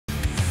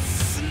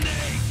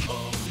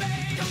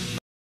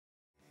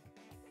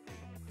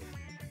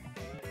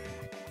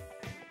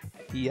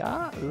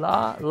Yeah,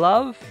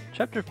 love?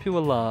 Chapter of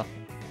Pure La.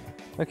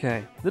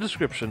 Okay, the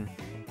description.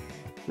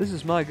 This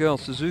is my girl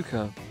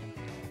Suzuko.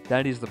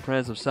 Daddy's the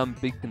prez of some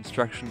big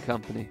construction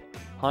company.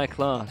 High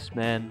class,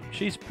 man.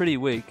 She's pretty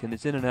weak and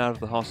is in and out of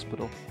the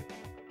hospital.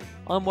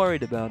 I'm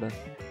worried about her.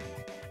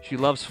 She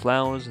loves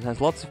flowers and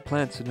has lots of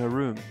plants in her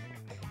room.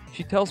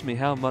 She tells me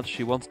how much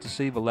she wants to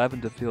see the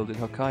lavender field in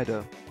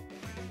Hokkaido.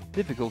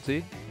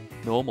 Difficulty?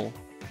 Normal.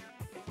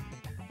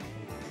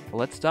 Well,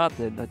 let's start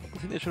then. I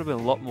think there should have been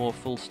a lot more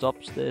full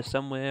stops there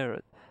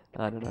somewhere.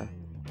 I don't know.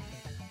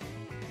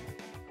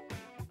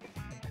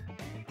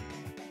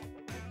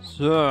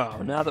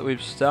 So, now that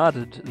we've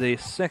started the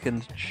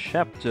second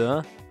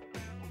chapter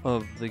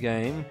of the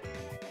game,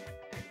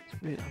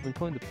 I've been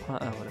calling the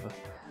part. Oh, whatever.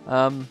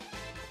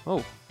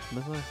 Oh,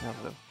 was I? No,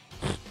 whatever.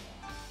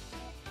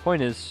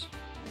 Point is,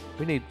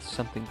 we need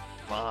something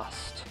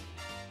fast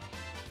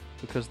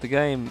because the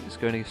game is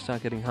going to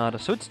start getting harder.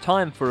 So it's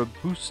time for a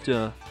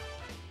booster.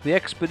 The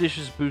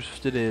expeditious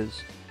boost it is.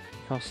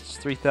 It costs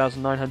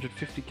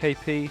 3,950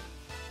 KP.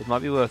 It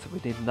might be worth it. We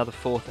need another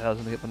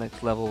 4,000 to get the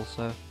next level.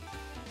 So.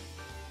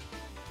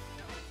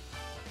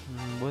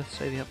 Worth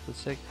saving up for the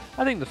sec.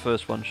 I think the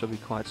first one should be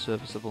quite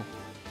serviceable.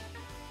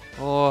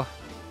 Or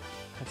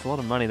that's a lot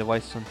of money to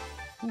waste on. You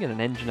can get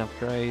an engine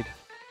upgrade.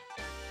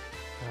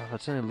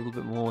 That's only a little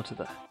bit more to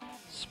the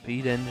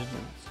speed engine.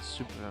 It's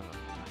super.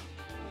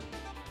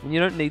 And you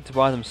don't need to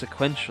buy them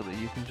sequentially.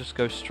 You can just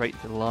go straight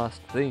to the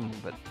last thing.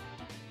 But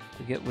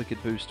to get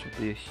Wicked Boost would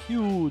be a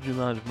huge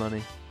amount of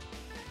money.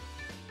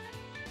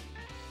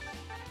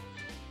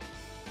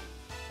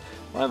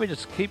 Why don't we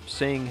just keep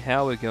seeing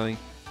how we're going?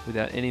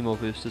 Without any more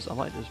boosters, I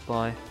might just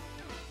buy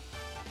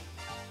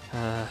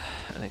an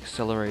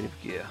accelerative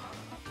gear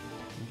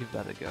and give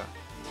that a go.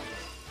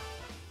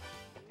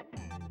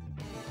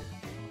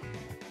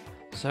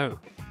 So,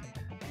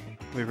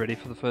 we're ready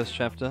for the first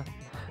chapter.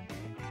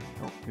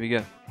 Oh, here we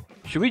go.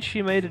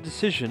 Shuichi made a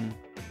decision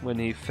when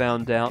he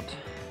found out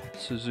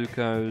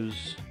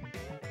Suzuko's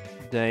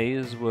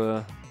days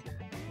were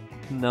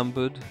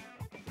numbered.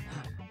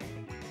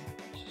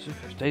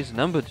 Suzuko's days are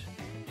numbered.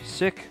 She's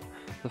sick.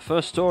 The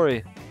first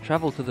story.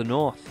 Travel to the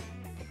north.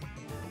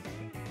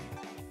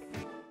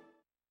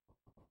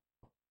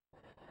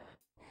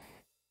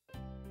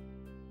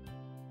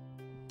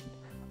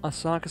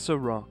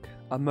 Asakusa Rock,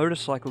 a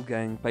motorcycle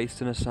gang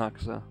based in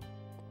Asakusa.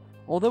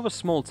 Although a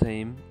small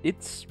team,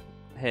 its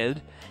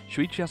head,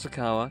 Shuichi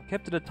Asakawa,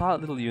 kept it a tight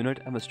little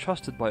unit and was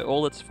trusted by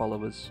all its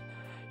followers.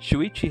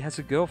 Shuichi has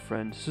a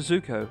girlfriend,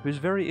 Suzuko, who is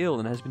very ill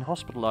and has been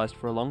hospitalized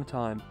for a long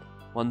time.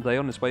 One day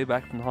on his way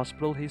back from the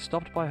hospital, he's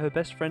stopped by her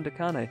best friend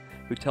Akane,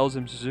 who tells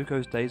him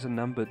Suzuko's days are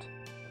numbered.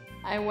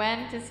 I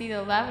went to see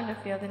the lavender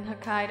field in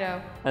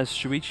Hokkaido. As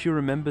Shuichi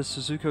remembers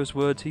Suzuko's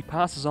words, he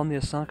passes on the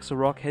Asakusa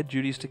Rock head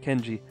duties to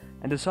Kenji,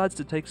 and decides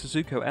to take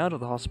Suzuko out of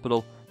the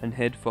hospital and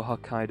head for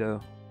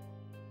Hokkaido.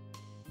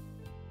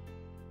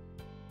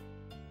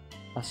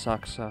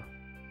 Asakusa.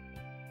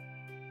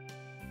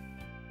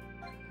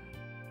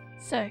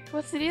 So,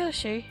 what's the deal,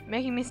 Shu?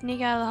 Making me sneak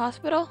out of the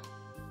hospital?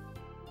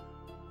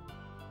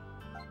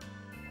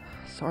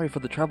 Sorry for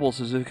the trouble,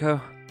 Suzuko.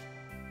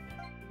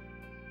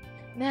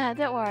 Nah,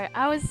 don't worry.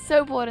 I was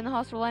so bored in the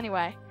hospital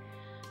anyway.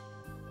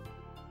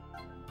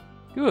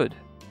 Good.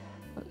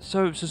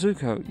 So,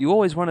 Suzuko, you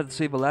always wanted to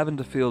see the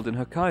lavender field in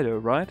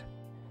Hokkaido, right?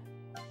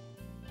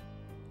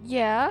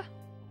 Yeah?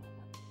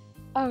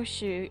 Oh,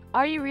 Shu,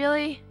 are you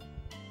really?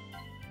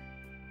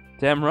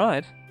 Damn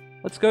right.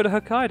 Let's go to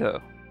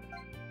Hokkaido.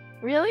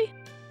 Really?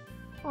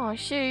 Oh,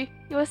 Shu,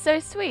 you are so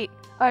sweet.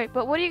 Oh,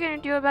 but what are you going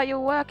to do about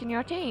your work and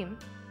your team?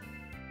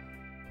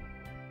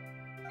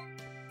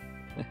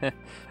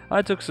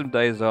 I took some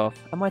days off,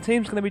 and my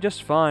team's gonna be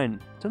just fine.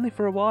 It's only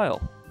for a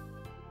while.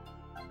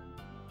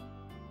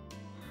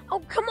 Oh,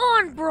 come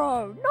on,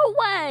 bro! No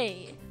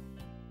way!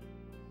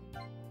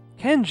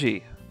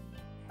 Kenji!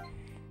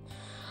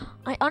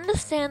 I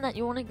understand that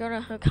you want to go to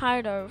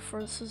Hokkaido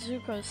for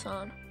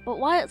Suzuko-san, but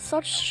why at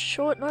such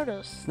short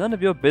notice? It's none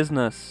of your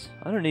business.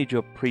 I don't need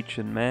your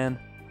preaching, man.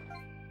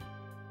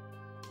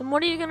 Then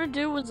what are you gonna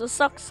do with the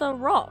Asakusa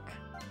Rock?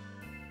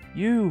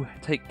 You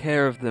take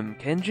care of them,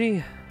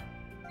 Kenji.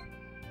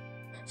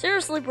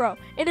 Seriously, bro,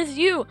 it is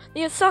you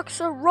the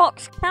Asakusa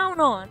Rocks count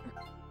on!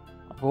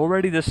 I've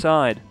already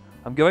decided.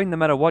 I'm going no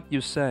matter what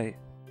you say.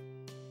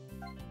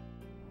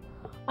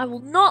 I will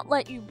not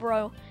let you,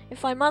 bro.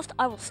 If I must,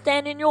 I will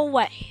stand in your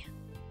way.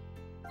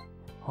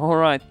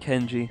 Alright,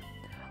 Kenji.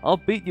 I'll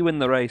beat you in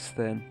the race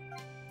then.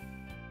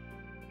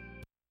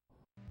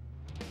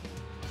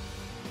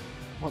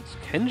 What's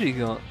Kenji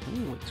got?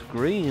 Ooh, it's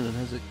green and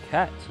has a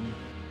cat and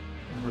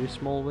a very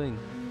small wing.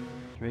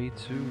 3,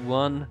 2,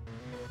 1,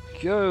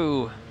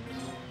 go!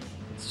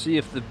 Let's see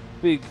if the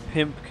big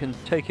pimp can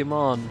take him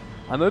on.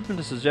 I'm open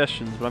to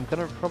suggestions, but I'm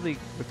going to probably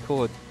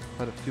record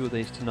quite a few of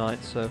these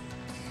tonight, so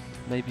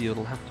maybe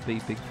it'll have to be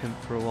Big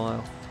Pimp for a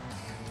while.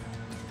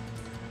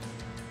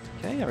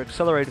 Okay, our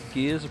accelerated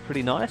gears are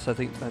pretty nice. I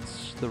think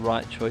that's the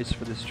right choice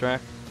for this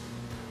track.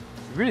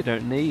 You really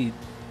don't need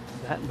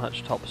that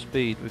much top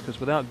speed, because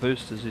without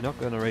boosters you're not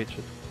going to reach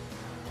it.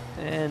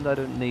 And I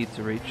don't need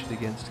to reach it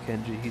against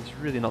Kenji, he's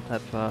really not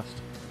that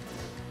fast.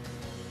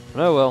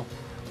 But oh well.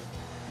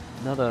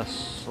 Another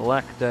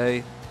slack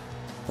day.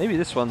 Maybe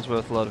this one's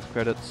worth a lot of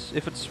credits.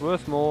 If it's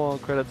worth more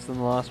credits than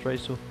the last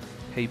race, or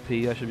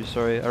KP, I should be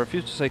sorry. I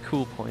refuse to say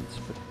cool points,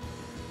 but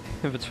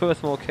if it's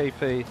worth more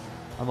KP,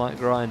 I might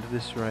grind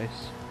this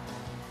race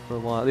for a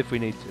while, if we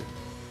need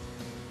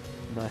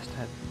to. Nice to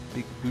have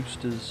big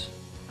boosters.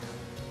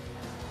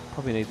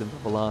 Probably need them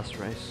for the last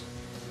race.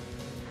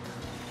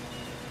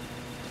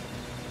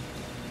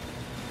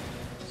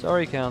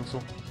 Sorry,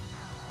 Council.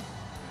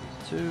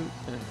 2 and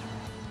 3.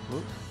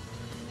 Whoop.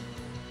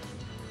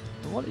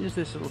 What is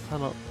this little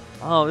tunnel?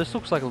 Oh, this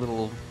looks like a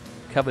little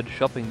covered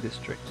shopping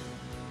district.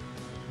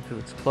 Until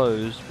it's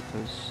closed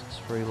because it's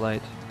very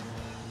late.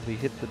 We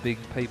hit the big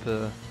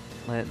paper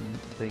lantern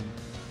thing.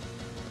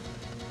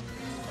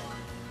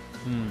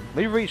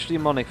 We reached the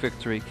demonic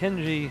victory.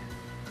 Kenji,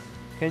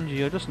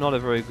 you're just not a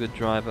very good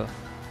driver.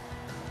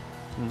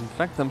 In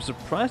fact, I'm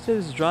surprised at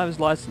his driver's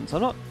license.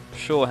 I'm not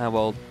sure how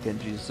old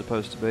Kenji is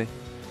supposed to be.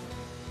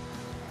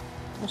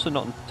 Also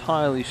not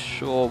entirely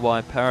sure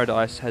why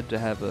Paradise had to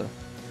have a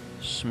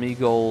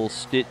Smeagol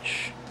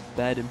Stitch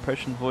bad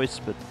impression voice,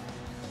 but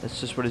that's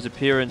just what his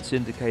appearance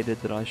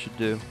indicated that I should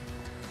do.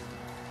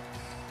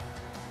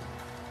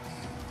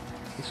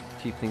 Let's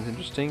keep things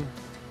interesting.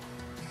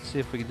 Let's see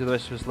if we can do the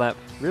rest of his lap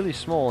really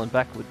small and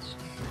backwards.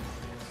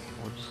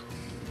 Or just...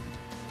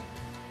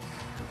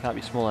 It can't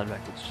be small and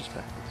backwards, just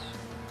backwards.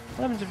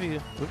 What happens if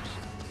you... Oops.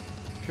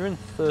 If you're in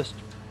thirst...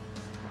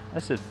 I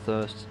said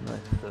thirst, no,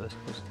 thirst.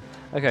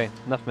 Okay,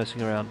 enough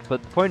messing around.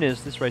 But the point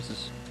is, this race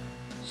is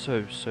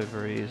so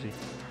very easy.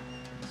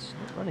 It's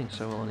not running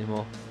so well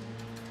anymore.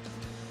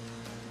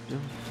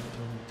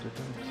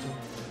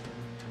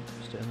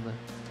 Stay on the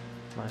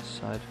nice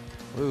side.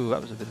 Ooh,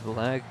 that was a bit of a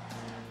lag.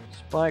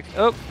 Spike.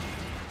 Oh!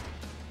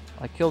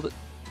 I killed it.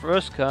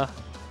 First car.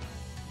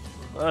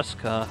 First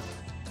car.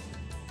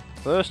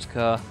 First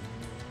car.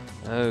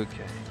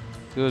 Okay.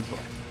 Good boy.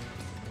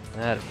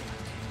 That'll be.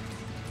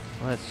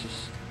 Let's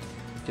just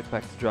get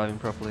back to driving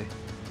properly.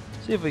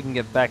 See if we can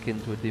get back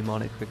into a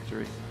demonic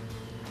victory.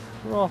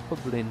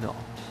 Probably not.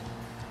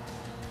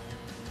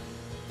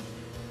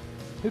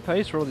 Who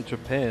pays for all these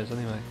repairs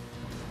anyway?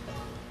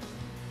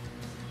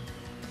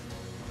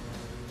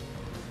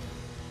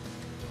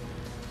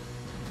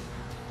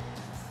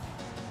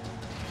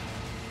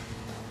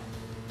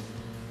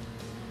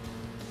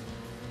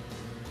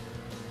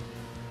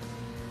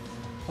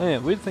 Oh yeah,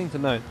 weird thing to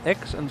note.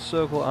 X and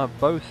circle are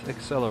both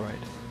accelerate.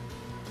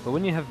 But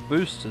when you have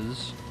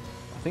boosters,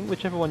 I think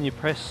whichever one you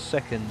press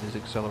second is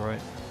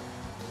accelerate.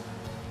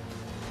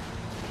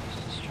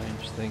 It's a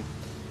strange thing.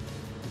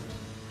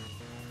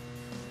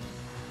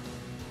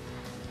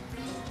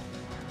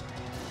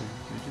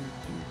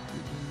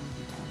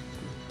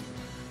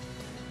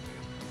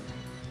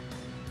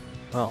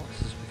 Well,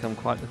 this has become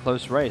quite a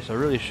close race. I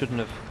really shouldn't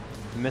have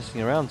been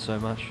messing around so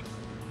much.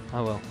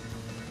 Oh well.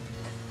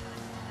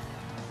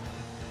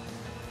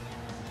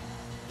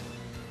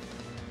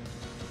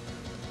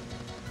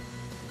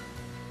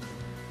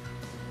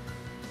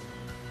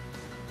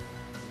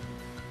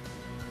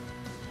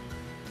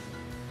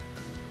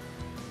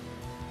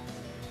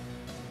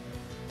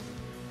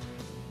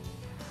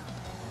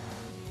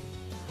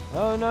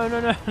 Oh no no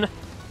no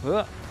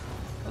no!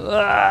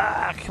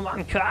 Come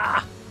on,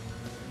 car!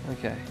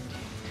 Okay.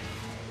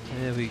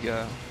 There we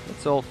go.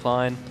 It's all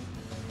fine.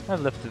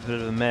 I've left a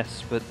bit of a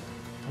mess, but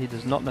he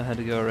does not know how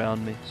to go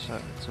around me, so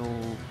it's all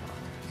fine.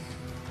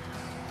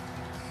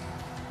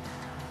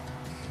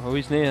 Oh,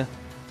 he's near.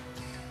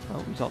 Oh,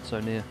 he's not so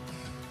near.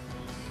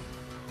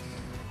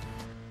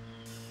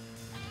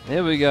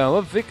 There we go,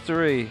 a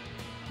victory!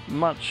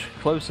 Much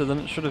closer than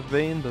it should have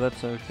been, but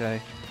that's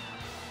okay.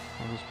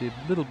 I'll just be a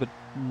little bit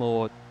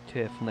more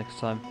careful next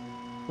time.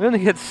 We only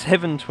get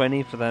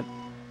 720 for that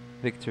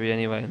victory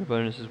anyway, and the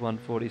bonus is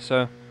 140,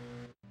 so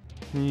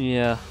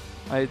yeah,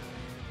 I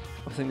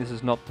think this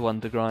is not the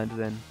one to grind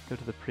then. Go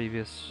to the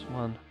previous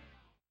one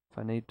if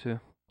I need to.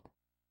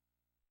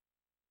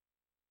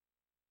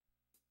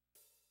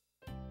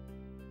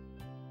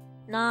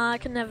 Nah, I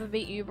can never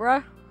beat you,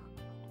 bro.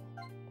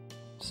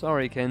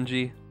 Sorry,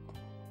 Kenji.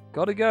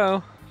 Gotta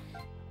go.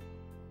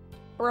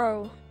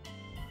 Bro.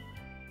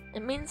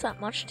 It means that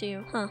much to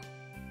you, huh?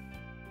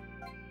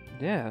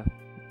 Yeah,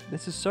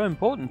 this is so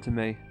important to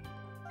me.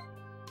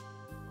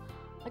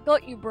 I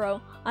got you, bro.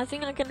 I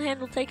think I can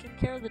handle taking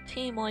care of the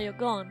team while you're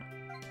gone.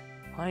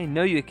 I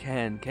know you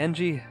can,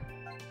 Kenji.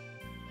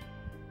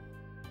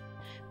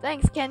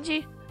 Thanks,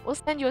 Kenji. We'll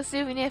send you a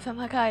souvenir from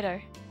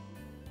Hokkaido.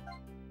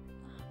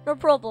 No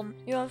problem.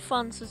 You have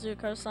fun,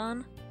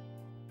 Suzuko-san.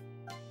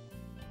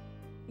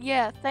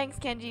 Yeah, thanks,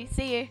 Kenji.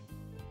 See you.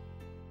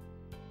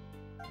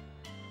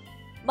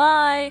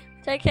 Bye.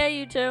 Take care,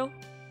 you two.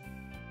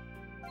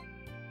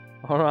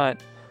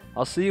 Alright,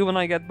 I'll see you when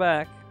I get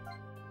back.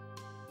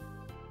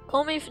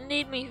 Call me if you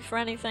need me for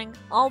anything.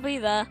 I'll be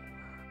there.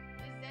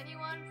 Does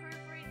anyone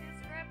proofread this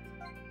script?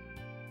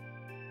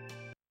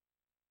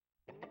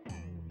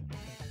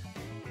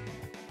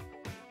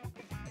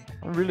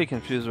 I'm really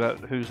confused about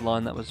whose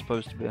line that was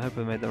supposed to be. I hope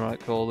I made the right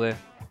call there.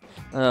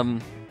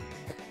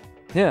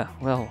 Yeah,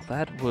 well,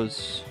 that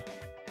was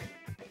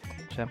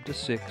Chapter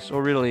 6,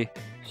 or really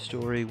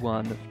Story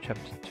 1 of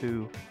Chapter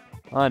 2.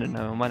 I don't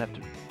know, I might have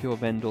to pure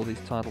bend all these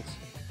titles.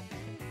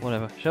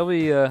 Whatever. Shall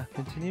we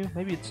continue?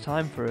 Maybe it's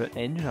time for an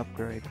engine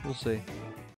upgrade. We'll see.